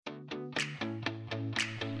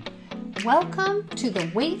Welcome to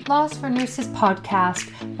the Weight Loss for Nurses podcast,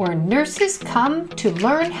 where nurses come to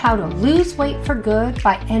learn how to lose weight for good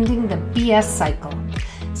by ending the BS cycle.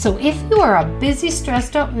 So if you are a busy,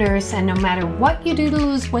 stressed out nurse and no matter what you do to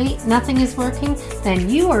lose weight, nothing is working, then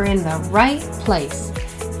you are in the right place.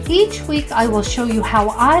 Each week I will show you how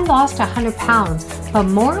I lost 100 pounds, but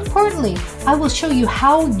more importantly, I will show you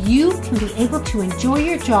how you can be able to enjoy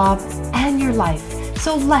your job and your life.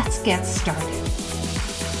 So let's get started.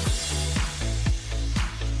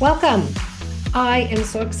 Welcome. I am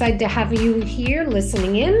so excited to have you here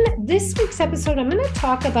listening in. This week's episode, I'm going to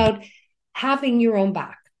talk about having your own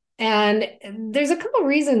back. And there's a couple of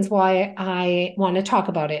reasons why I want to talk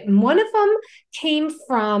about it. And one of them came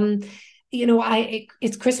from,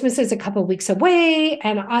 it's Christmas is a couple of weeks away,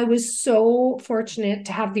 and I was so fortunate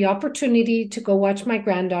to have the opportunity to go watch my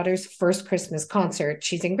granddaughter's first Christmas concert.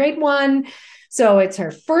 She's in grade 1. So it's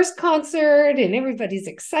her first concert and everybody's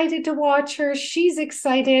excited to watch her. She's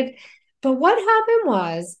excited. But what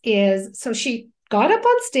happened so she got up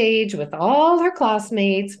on stage with all her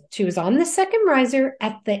classmates. She was on the second riser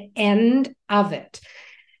at the end of it.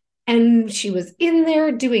 And she was in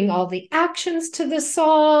there doing all the actions to the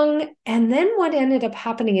song. And then what ended up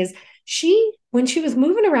happening is when she was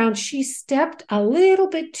moving around, she stepped a little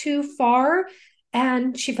bit too far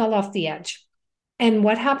and she fell off the edge. And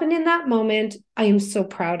what happened in that moment, I am so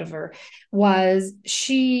proud of her, was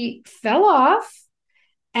she fell off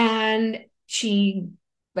and she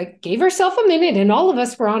gave herself a minute, and all of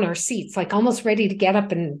us were on our seats, almost ready to get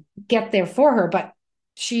up and get there for her. But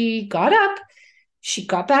she got up, she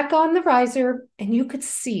got back on the riser, and you could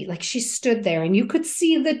see, she stood there and you could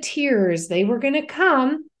see the tears. They were going to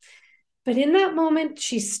come. But in that moment,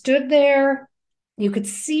 she stood there. You could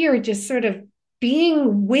see her just sort of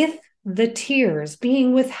being with the tears,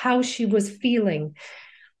 being with how she was feeling.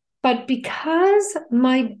 But because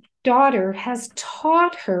my daughter has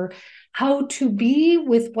taught her how to be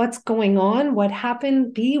with what's going on, what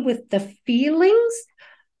happened, be with the feelings,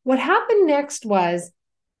 what happened next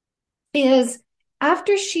is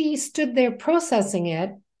after she stood there processing it,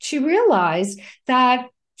 she realized that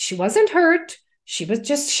she wasn't hurt. She was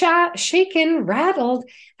just shaken, rattled,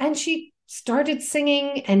 and she started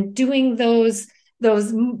singing and doing those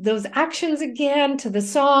actions again to the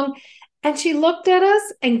song. And she looked at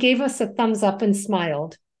us and gave us a thumbs up and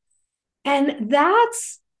smiled. And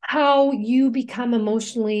that's how you become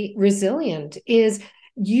emotionally resilient, is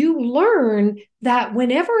you learn that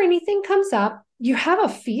whenever anything comes up, you have a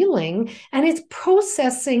feeling and it's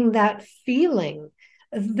processing that feeling,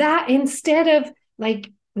 that instead of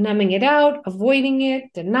numbing it out, avoiding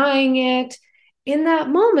it, denying it. In that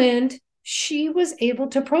moment, she was able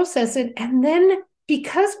to process it. And then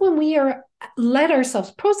because when we let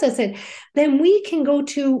ourselves process it, then we can go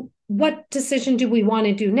to what decision do we want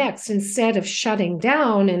to do next instead of shutting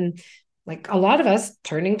down and a lot of us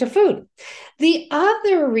turning to food. The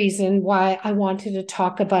other reason why I wanted to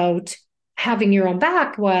talk about having your own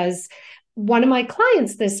back was one of my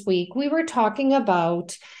clients this week. We were talking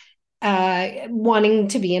about wanting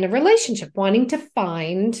to be in a relationship, wanting to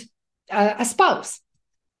find a spouse.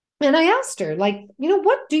 And I asked her,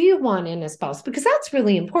 what do you want in a spouse? Because that's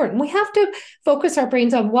really important. We have to focus our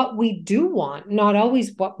brains on what we do want, not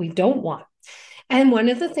always what we don't want. And one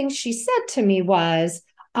of the things she said to me was,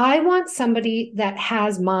 I want somebody that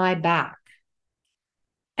has my back.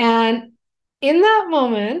 And in that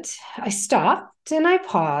moment, I stopped and I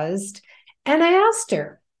paused and I asked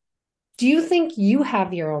her, do you think you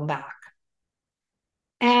have your own back?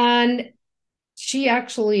 And she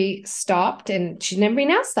actually stopped, and she'd never been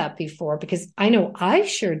asked that before, because I know I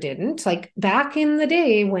sure didn't. Back in the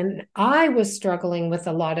day when I was struggling with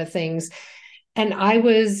a lot of things, and I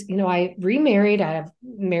was, I remarried, I have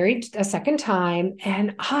married a second time.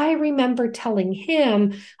 And I remember telling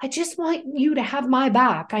him, I just want you to have my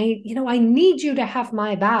back. I need you to have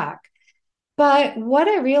my back. But what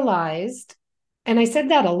I realized, and I said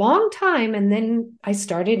that a long time, and then I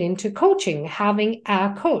started into coaching, having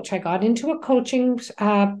a coach. I got into a coaching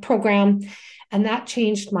program, and that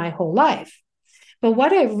changed my whole life. But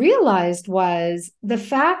what I realized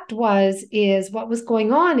is what was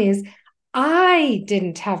going on is I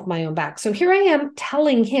didn't have my own back. So here I am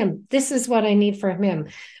telling him, this is what I need from him.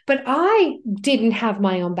 But I didn't have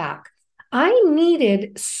my own back. I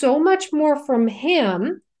needed so much more from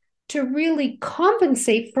him to really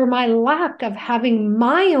compensate for my lack of having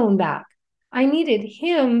my own back. I needed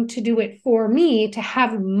him to do it for me, to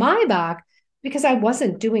have my back, because I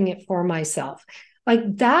wasn't doing it for myself.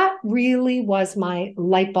 That really was my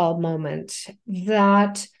light bulb moment,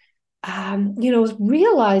 that,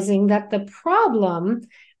 realizing that the problem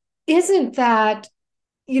isn't that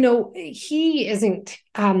he isn't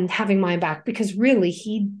having my back, because really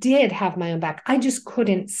he did have my own back. I just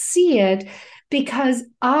couldn't see it because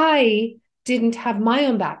I didn't have my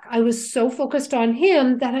own back. I was so focused on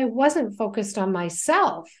him that I wasn't focused on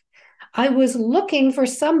myself. I was looking for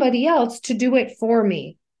somebody else to do it for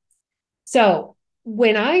me. So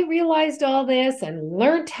when I realized all this and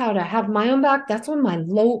learned how to have my own back, that's when my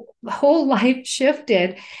whole life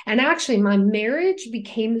shifted. And actually, my marriage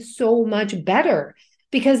became so much better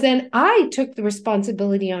because then I took the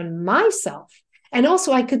responsibility on myself. And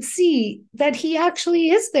also, I could see that he actually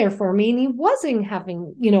is there for me, and he wasn't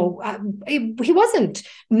having, he wasn't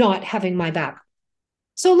not having my back.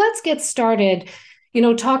 So let's get started,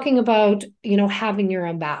 talking about, having your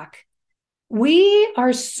own back. We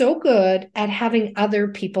are so good at having other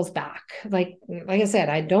people's back. Like I said,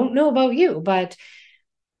 I don't know about you, but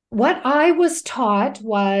what I was taught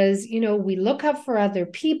was, we look up for other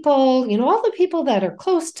people, all the people that are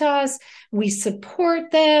close to us, we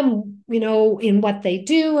support them, in what they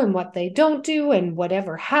do and what they don't do, and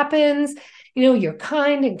whatever happens, you're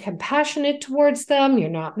kind and compassionate towards them. You're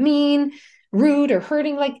not mean, rude, or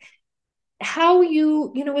hurting. Like, how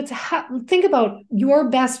think about your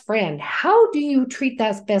best friend. How do you treat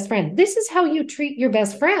that best friend? This is how you treat your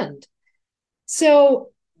best friend. So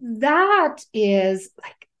that is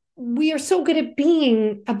like, we are so good at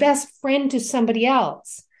being a best friend to somebody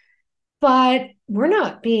else, but we're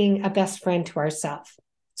not being a best friend to ourselves.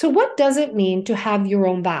 So what does it mean to have your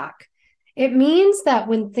own back? It means that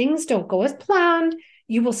when things don't go as planned,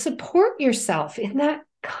 you will support yourself in that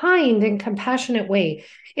kind and compassionate way.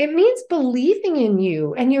 It means believing in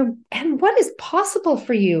you and what is possible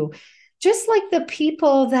for you. Just like the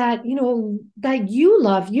people that you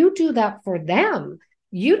love, you do that for them.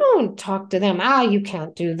 You don't talk to them, you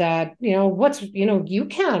can't do that. You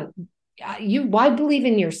can't, why believe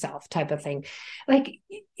in yourself type of thing. Like,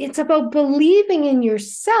 it's about believing in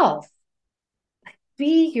yourself.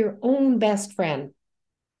 Be your own best friend.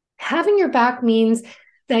 Having your back means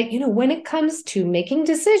that, when it comes to making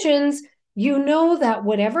decisions, that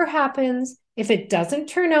whatever happens, if it doesn't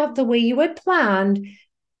turn out the way you had planned,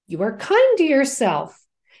 you are kind to yourself.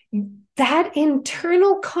 That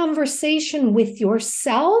internal conversation with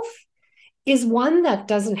yourself is one that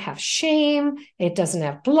doesn't have shame. It doesn't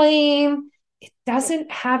have blame. It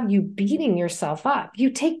doesn't have you beating yourself up. You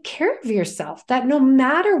take care of yourself, that no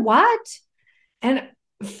matter what, and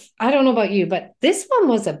I don't know about you, but this one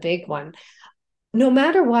was a big one. No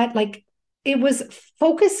matter what, like, it was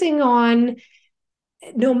focusing on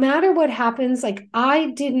no matter what happens. Like, I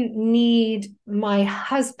didn't need my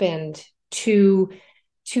husband to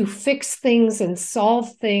fix things and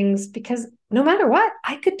solve things, because no matter what,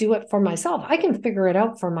 I could do it for myself. I can figure it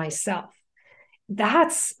out for myself.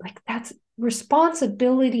 That's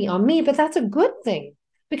responsibility on me, but that's a good thing,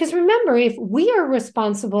 because remember, if we are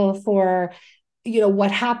responsible for,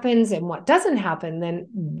 what happens and what doesn't happen,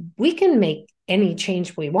 then we can make any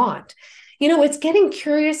change we want. It's getting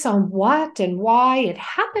curious on what and why it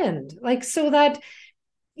happened, like, so that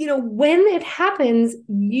when it happens,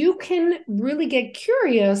 you can really get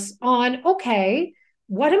curious on, okay,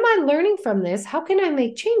 what am I learning from this? How can I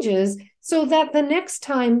make changes so that the next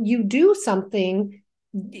time you do something,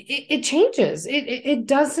 it changes. It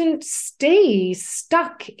doesn't stay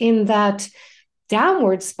stuck in that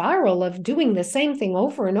downward spiral of doing the same thing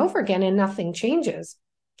over and over again and nothing changes.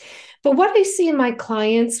 But what I see in my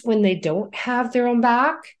clients when they don't have their own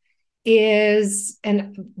back is,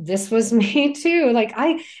 and this was me too, like,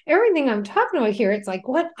 everything I'm talking about here, it's like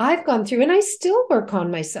what I've gone through, and I still work on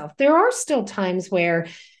myself. There are still times where,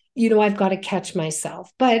 I've got to catch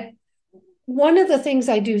myself. But one of the things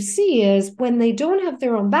I do see is when they don't have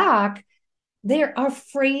their own back, they're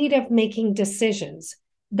afraid of making decisions.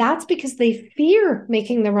 That's because they fear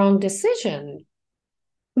making the wrong decision.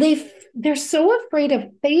 They're so afraid of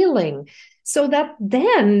failing. So that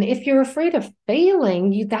then, if you're afraid of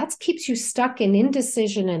failing, that keeps you stuck in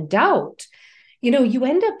indecision and doubt. You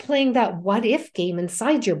end up playing that what if game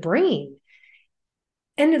inside your brain.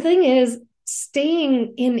 And the thing is,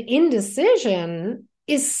 staying in indecision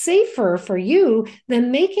is safer for you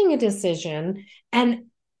than making a decision. And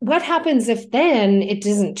what happens if then it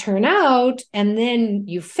doesn't turn out and then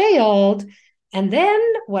you failed? And then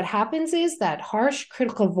what happens is that harsh,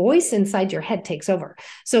 critical voice inside your head takes over.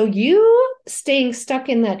 So you staying stuck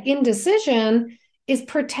in that indecision is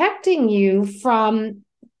protecting you from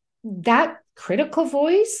that critical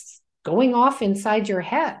voice going off inside your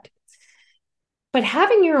head. But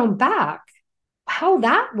having your own back, how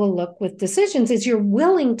that will look with decisions is you're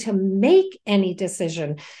willing to make any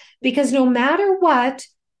decision, because no matter what,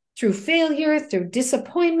 through failure, through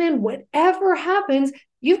disappointment, whatever happens,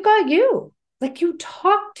 you've got you. Like you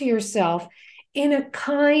talk to yourself in a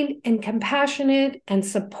kind and compassionate and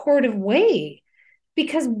supportive way.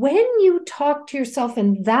 Because when you talk to yourself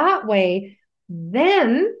in that way,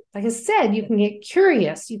 then, like I said, you can get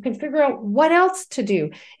curious. You can figure out what else to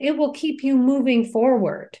do. It will keep you moving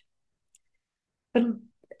forward. But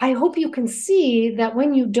I hope you can see that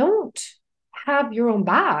when you don't have your own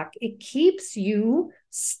back, it keeps you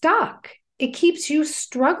stuck. It keeps you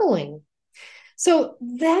struggling. So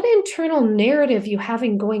that internal narrative you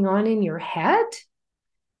having going on in your head,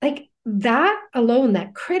 like that alone,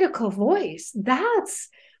 that critical voice, that's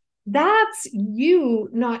you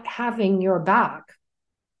not having your back.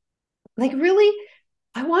 Like really,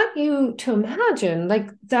 I want you to imagine like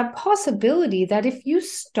that possibility that if you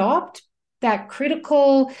stopped that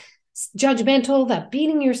critical, judgmental, that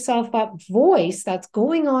beating yourself up voice that's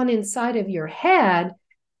going on inside of your head,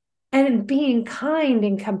 and being kind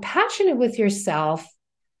and compassionate with yourself,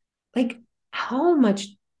 like how much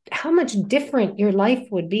different your life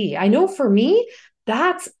would be. I know for me,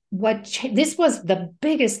 that's this was the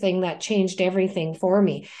biggest thing that changed everything for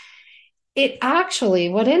me. It actually,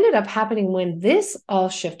 what ended up happening when this all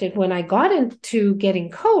shifted, when I got into getting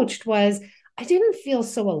coached, was I didn't feel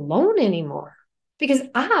so alone anymore because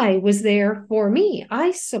I was there for me.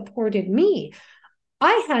 I supported me.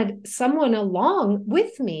 I had someone along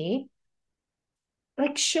with me,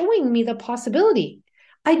 like showing me the possibility.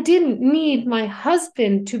 I didn't need my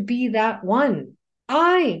husband to be that one.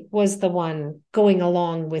 I was the one going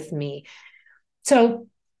along with me. So,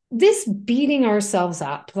 this beating ourselves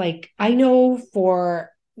up, like I know for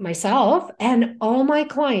myself and all my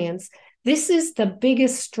clients, this is the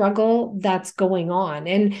biggest struggle that's going on.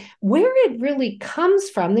 And where it really comes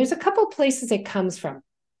from, there's a couple places it comes from.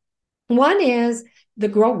 One is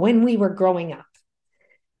when we were growing up.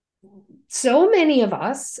 So many of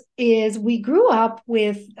us is we grew up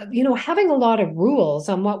with, having a lot of rules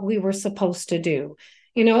on what we were supposed to do,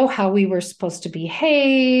 how we were supposed to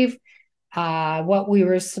behave, what we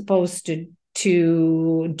were supposed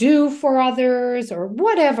to do for others or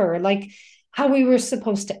whatever, like how we were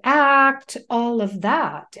supposed to act, all of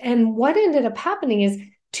that. And what ended up happening is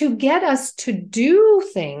to get us to do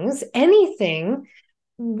things, anything,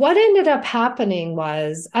 what ended up happening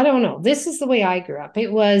was, I don't know, this is the way I grew up.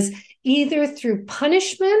 It was either through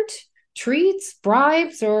punishment, treats,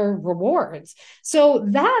 bribes, or rewards. So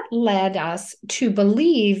that led us to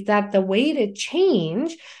believe that the way to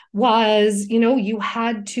change was, you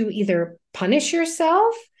had to either punish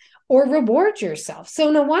yourself or reward yourself.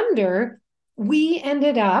 So no wonder we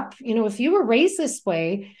ended up, if you were raised this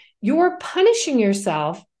way, your punishing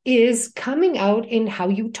yourself is coming out in how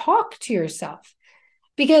you talk to yourself.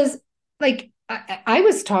 Because like I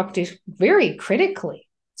was talked to very critically.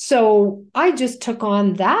 So I just took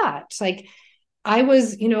on that. Like I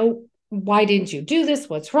was, why didn't you do this?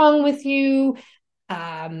 What's wrong with you?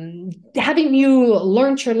 Haven't you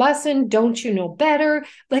learned your lesson? Don't you know better?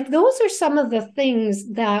 Like those are some of the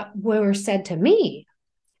things that were said to me.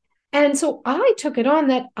 And so I took it on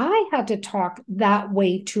that I had to talk that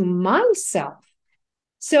way to myself.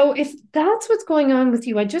 So if that's what's going on with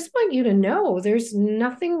you, I just want you to know there's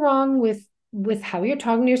nothing wrong with how you're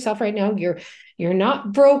talking to yourself right now. You're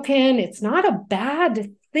not broken. It's not a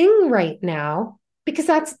bad thing right now because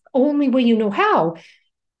that's the only way you know how.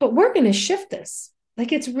 But we're going to shift this.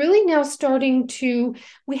 Like it's really now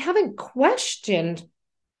we haven't questioned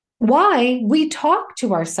why we talk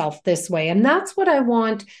to ourselves this way. And that's what I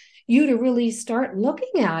want you to really start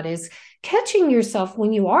looking at is catching yourself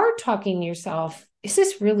when you are talking to yourself. Is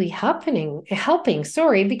this really helping?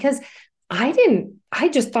 Because I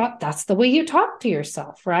just thought that's the way you talk to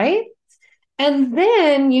yourself, right? And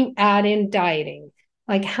then you add in dieting.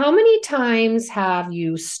 Like how many times have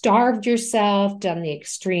you starved yourself, done the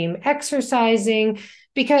extreme exercising?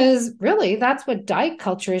 Because really that's what diet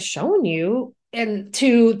culture has shown you and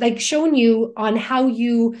to like shown you on how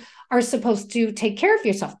you are supposed to take care of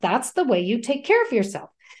yourself. That's the way you take care of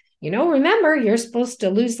yourself. Remember, you're supposed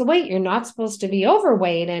to lose the weight. You're not supposed to be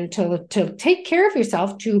overweight. And to take care of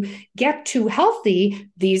yourself, to get to healthy,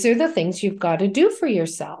 these are the things you've got to do for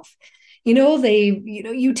yourself. You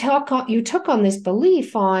took on this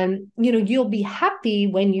belief on, you'll be happy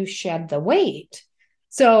when you shed the weight.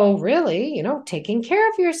 So really, taking care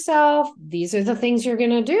of yourself, these are the things you're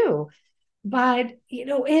going to do. But,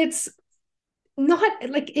 it's not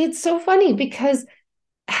like, it's so funny because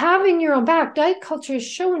having your own back, diet culture is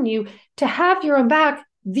showing you to have your own back.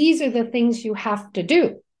 These are the things you have to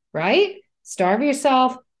do, right? Starve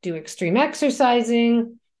yourself, do extreme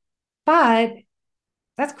exercising. But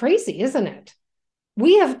that's crazy, isn't it?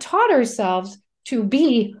 we have taught ourselves to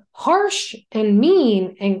be harsh and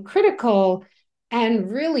mean and critical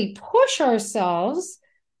and really push ourselves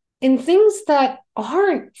in things that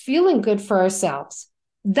aren't feeling good for ourselves.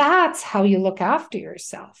 That's how you look after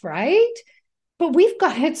yourself, right? But we've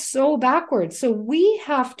got it so backwards. So we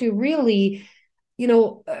have to really,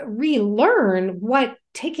 relearn what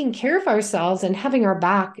taking care of ourselves and having our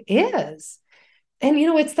back is. And,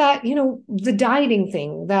 it's that, the dieting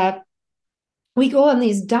thing that we go on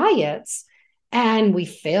these diets and we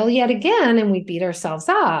fail yet again and we beat ourselves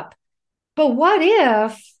up. But what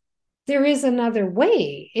if there is another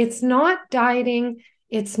way? It's not dieting,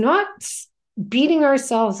 it's not beating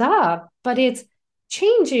ourselves up, but it's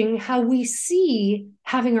changing how we see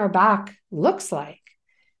having our back looks like.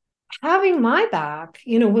 Having my back,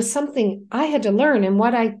 was something I had to learn, and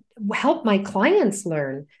what I help my clients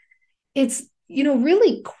learn. It's,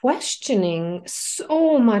 really questioning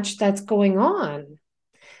so much that's going on.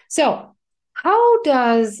 So, how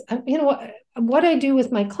does, what I do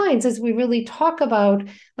with my clients is we really talk about,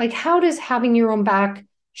 like, how does having your own back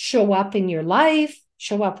show up in your life,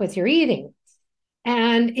 show up with your eating?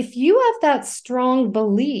 And if you have that strong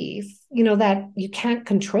belief, that you can't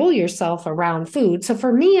control yourself around food. So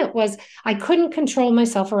for me, it was, I couldn't control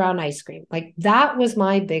myself around ice cream. Like that was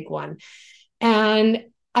my big one. And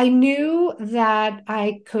I knew that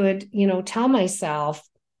I could, tell myself,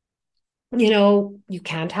 you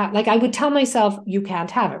can't have, like I would tell myself, you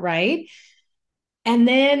can't have it, right? And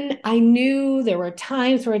then I knew there were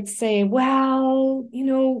times where I'd say, well,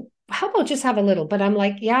 how about just have a little? But I'm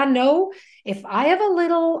like, yeah, no, if I have a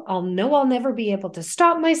little, I'll know I'll never be able to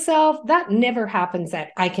stop myself. That never happens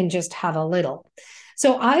that I can just have a little.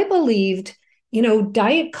 So I believed,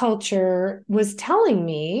 diet culture was telling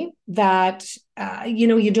me that,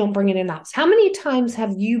 you don't bring it in the house. How many times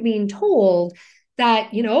have you been told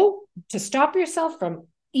that, to stop yourself from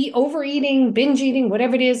overeating, binge eating,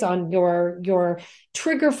 whatever it is on your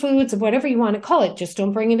trigger foods, whatever you want to call it, just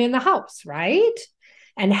don't bring it in the house, right?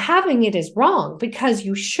 And having it is wrong because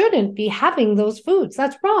you shouldn't be having those foods.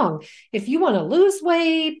 That's wrong. If you want to lose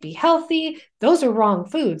weight, be healthy, those are wrong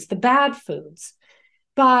foods, the bad foods.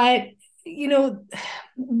 But,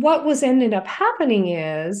 what was ended up happening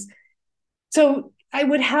is, so I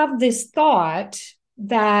would have this thought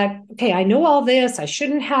that, okay, I know all this, I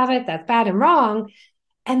shouldn't have it, that's bad and wrong.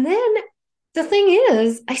 And then the thing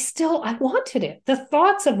is, I wanted it. The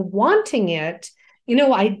thoughts of wanting it,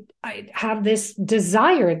 I have this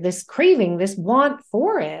desire, this craving, this want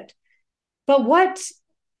for it. But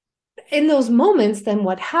in those moments, then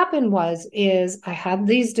what happened is I had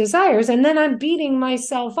these desires and then I'm beating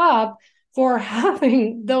myself up for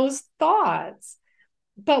having those thoughts.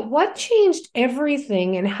 But what changed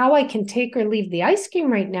everything and how I can take or leave the ice cream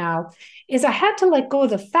right now is I had to let go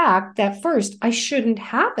of the fact that first, I shouldn't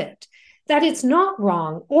have it, that it's not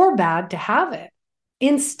wrong or bad to have it.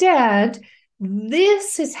 Instead,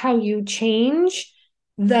 this is how you change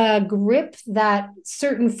the grip that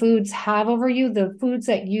certain foods have over you, the foods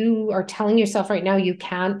that you are telling yourself right now you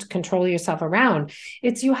can't control yourself around.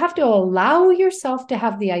 It's you have to allow yourself to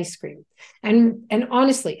have the ice cream. And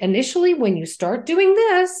honestly, initially, when you start doing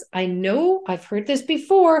this, I know I've heard this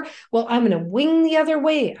before. Well, I'm going to wing the other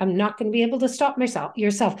way. I'm not going to be able to stop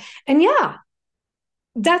yourself. And yeah,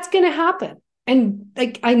 that's going to happen. And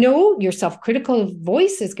like, I know your self-critical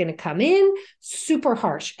voice is going to come in super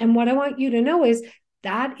harsh. And what I want you to know is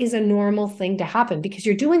that is a normal thing to happen because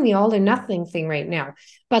you're doing the all or nothing thing right now.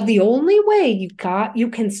 But the only way you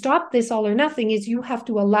can stop this all or nothing is you have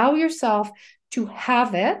to allow yourself to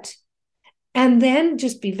have it. And then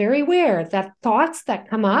just be very aware that thoughts that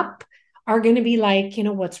come up are going to be like,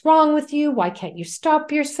 what's wrong with you? Why can't you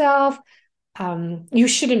stop yourself? You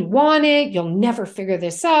shouldn't want it. You'll never figure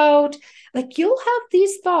this out. Like you'll have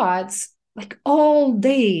these thoughts like all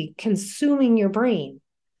day consuming your brain.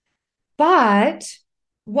 But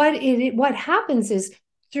what happens is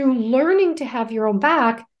through learning to have your own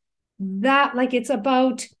back, that like it's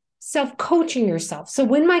about self-coaching yourself. So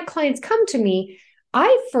when my clients come to me,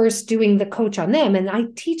 I first doing the coach on them and I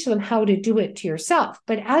teach them how to do it to yourself.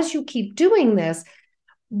 But as you keep doing this,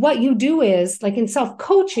 what you do is like in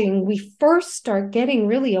self-coaching, we first start getting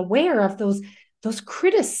really aware of those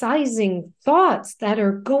criticizing thoughts that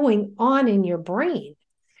are going on in your brain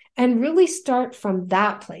and really start from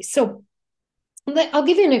that place. So I'll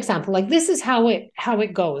give you an example. Like this is how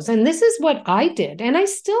it goes. And this is what I did. And I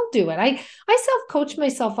still do it. I self-coach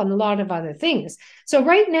myself on a lot of other things. So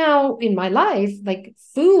right now in my life, like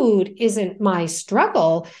food isn't my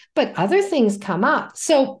struggle, but other things come up.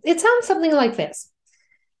 So it sounds something like this.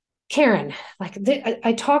 Karen,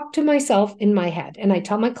 I talk to myself in my head and I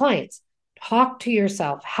tell my clients, talk to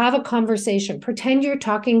yourself, have a conversation, pretend you're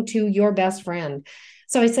talking to your best friend.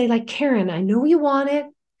 So I say, like, Karen, I know you want it.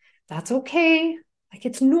 That's okay. Like,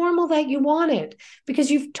 it's normal that you want it because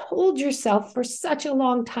you've told yourself for such a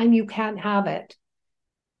long time you can't have it.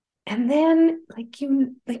 And then,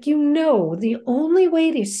 the only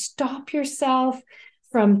way to stop yourself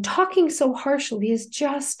from talking so harshly is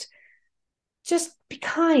just be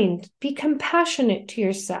kind, be compassionate to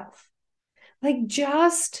yourself. Like,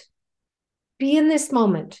 just be in this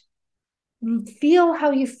moment. Feel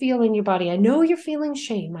how you feel in your body. I know you're feeling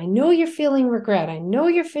shame. I know you're feeling regret. I know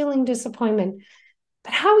you're feeling disappointment.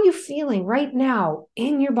 But how are you feeling right now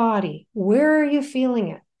in your body? Where are you feeling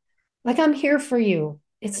it? Like, I'm here for you.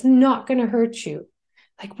 It's not going to hurt you.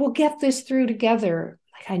 Like, we'll get this through together.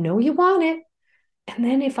 Like, I know you want it. And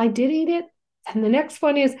then if I did eat it, and the next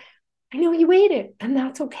one is, I know you ate it, and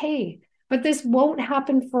that's okay. But this won't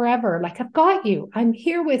happen forever. Like, I've got you. I'm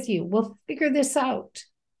here with you. We'll figure this out.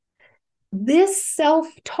 This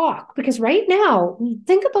self-talk, because right now,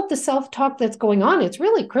 think about the self-talk that's going on. It's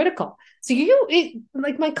really critical. So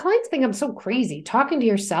like, my clients think I'm so crazy talking to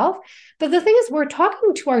yourself. But the thing is, we're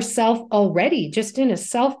talking to ourselves already, just in a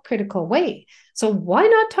self-critical way. So why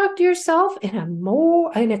not talk to yourself in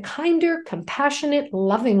a kinder, compassionate,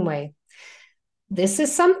 loving way? This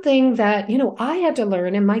is something that, I had to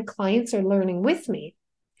learn, and my clients are learning with me,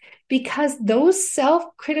 because those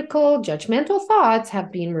self-critical, judgmental thoughts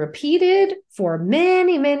have been repeated for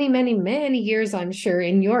many, many, many, many years, I'm sure,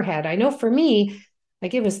 in your head. I know for me,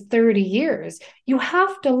 like, it was 30 years. You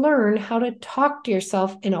have to learn how to talk to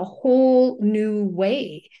yourself in a whole new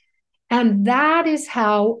way. And that is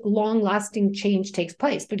how long-lasting change takes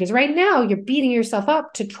place. Because right now, you're beating yourself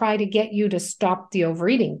up to try to get you to stop the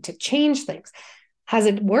overeating, to change things. Has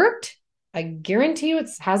it worked? I guarantee you it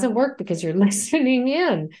hasn't worked, because you're listening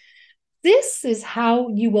in. This is how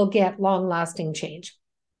you will get long-lasting change.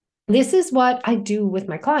 This is what I do with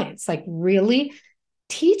my clients, like, really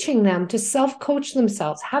teaching them to self-coach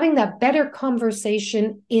themselves, having that better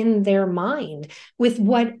conversation in their mind with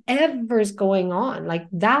whatever's going on. Like,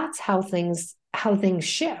 that's how things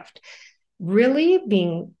shift. Really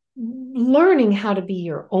learning how to be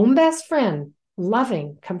your own best friend,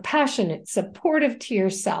 loving, compassionate, supportive to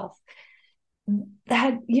yourself.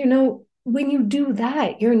 That, when you do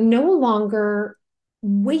that, you're no longer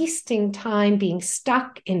wasting time being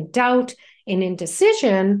stuck in doubt and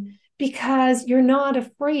indecision, because you're not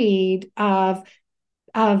afraid of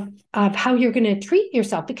how you're going to treat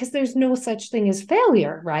yourself, because there's no such thing as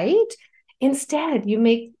failure, right? Instead, you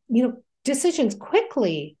make, decisions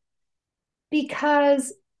quickly,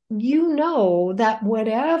 because you know that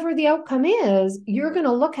whatever the outcome is, you're going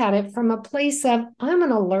to look at it from a place of, I'm going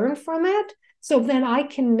to learn from it, so then I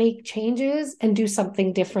can make changes and do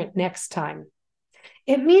something different next time.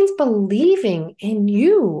 It means believing in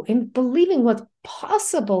you and believing what's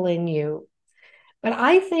possible in you. But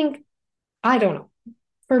I don't know.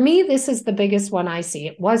 For me, this is the biggest one I see.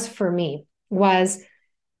 It was for me,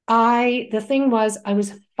 the thing was, I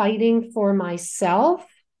was fighting for myself,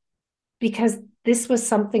 because this was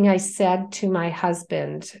something I said to my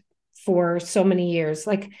husband for so many years.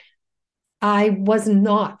 Like, I was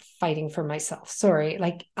not fighting for myself. Sorry.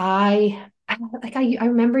 Like, I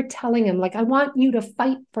remember telling him, like, I want you to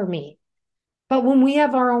fight for me. But when we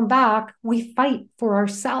have our own back, we fight for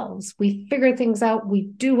ourselves. We figure things out. We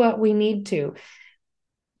do what we need to.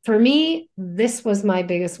 For me, this was my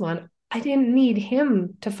biggest one. I didn't need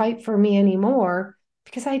him to fight for me anymore,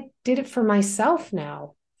 because I did it for myself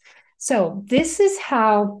now. So this is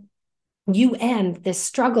how you end this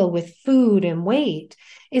struggle with food and weight.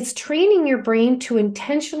 It's training your brain to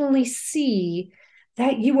intentionally see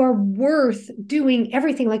that you are worth doing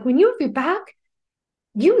everything. Like, when you have your back,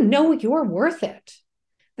 you're worth it.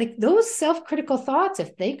 Like, those self-critical thoughts,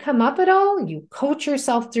 if they come up at all, you coach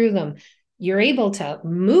yourself through them. You're able to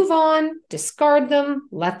move on, discard them,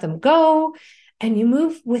 let them go, and you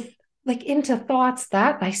move into thoughts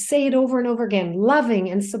that, I say it over and over again, loving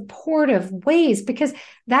and supportive ways, because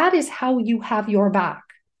that is how you have your back.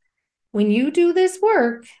 When you do this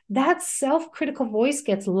work, that self-critical voice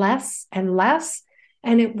gets less and less.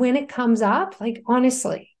 And when it comes up, like,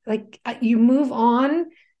 honestly, like, you move on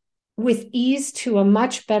with ease to a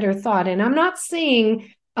much better thought. And I'm not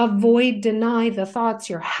saying avoid, deny the thoughts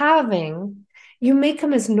you're having. You make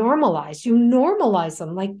them as normalized. You normalize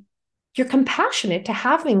them. Like, you're compassionate to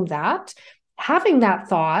having that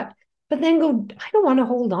thought, but then go, I don't want to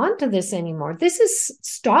hold on to this anymore. This is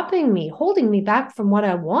stopping me, holding me back from what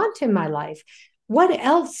I want in my life. What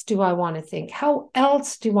else do I want to think? What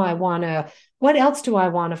else do I want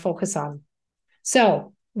to focus on?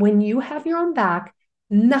 So when you have your own back,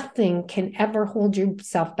 Nothing can ever hold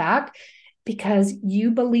yourself back because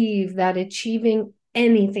you believe that achieving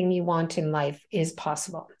anything you want in life is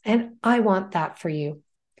possible. And I want that for you.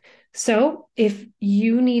 So if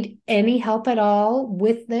you need any help at all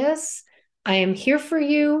with this, I am here for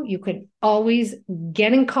you. You can always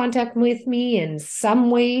get in contact with me in some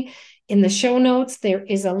way. In the show notes, there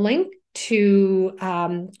is a link to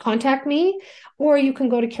contact me, or you can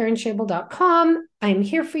go to KarenShabel.com. I'm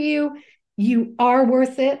here for you. You are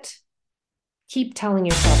worth it. Keep telling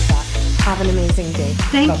yourself that. Have an amazing day.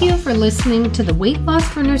 Thank you for listening to the Weight Loss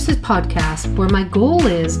for Nurses podcast, where my goal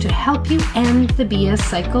is to help you end the BS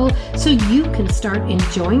cycle so you can start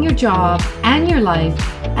enjoying your job and your life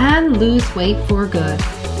and lose weight for good.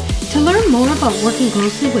 To learn more about working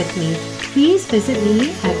closely with me, please visit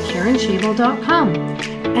me at KarenShabel.com,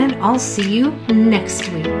 and I'll see you next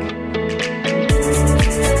week.